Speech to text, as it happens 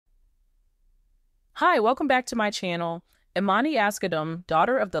Hi, welcome back to my channel. Emani Asghedom,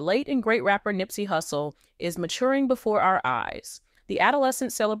 daughter of the late and great rapper Nipsey Hussle, is maturing before our eyes. The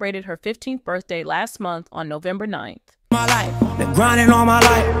adolescent celebrated her 15th birthday last month on November 9th. My life, been grinding all my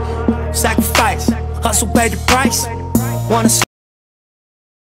life, sacrifice, hustle paid the price, wanna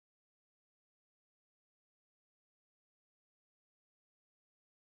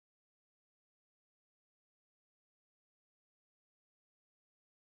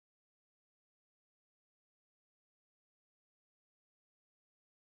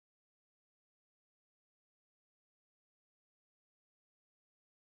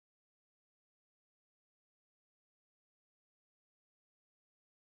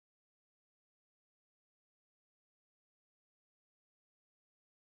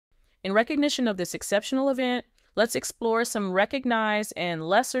In recognition of this exceptional event, let's explore some recognized and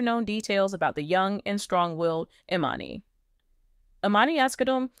lesser-known details about the young and strong-willed Emani. Emani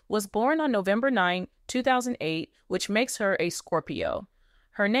Asghedom was born on November 9, 2008, which makes her a Scorpio.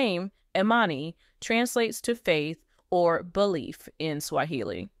 Her name, Emani, translates to faith or belief in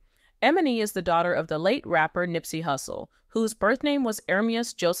Swahili. Emani is the daughter of the late rapper Nipsey Hussle, whose birth name was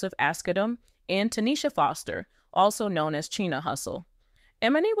Ermias Joseph Asghedom, and Tanisha Foster, also known as China Hussle.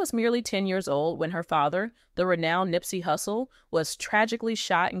 Emani was merely 10 years old when her father, the renowned Nipsey Hussle, was tragically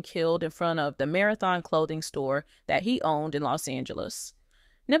shot and killed in front of the Marathon clothing store that he owned in Los Angeles.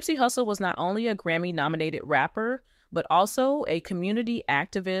 Nipsey Hussle was not only a Grammy-nominated rapper, but also a community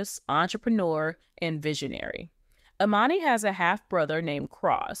activist, entrepreneur, and visionary. Emani has a half-brother named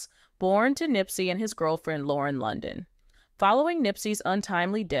Cross, born to Nipsey and his girlfriend Lauren London. Following Nipsey's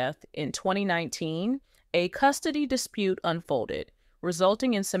untimely death in 2019, a custody dispute unfolded,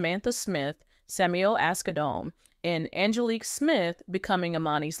 resulting in Samantha Smith, Samuel Asghedom, and Angelique Smith becoming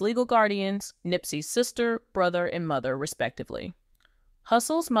Emani's legal guardians, Nipsey's sister, brother, and mother, respectively.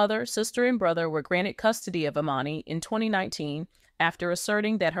 Hussle's mother, sister, and brother were granted custody of Emani in 2019 after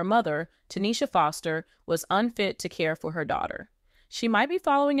asserting that her mother, Tanisha Foster, was unfit to care for her daughter. She might be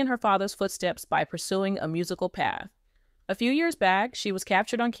following in her father's footsteps by pursuing a musical path. A few years back, she was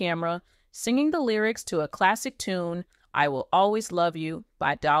captured on camera singing the lyrics to a classic tune, I Will Always Love You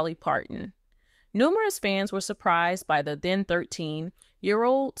by Dolly Parton. Numerous fans were surprised by the then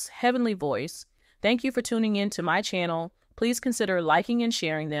 13-year-old's heavenly voice. Thank you for tuning in to my channel. Please consider liking and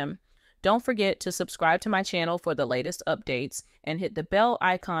sharing them. Don't forget to subscribe to my channel for the latest updates and hit the bell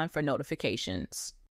icon for notifications.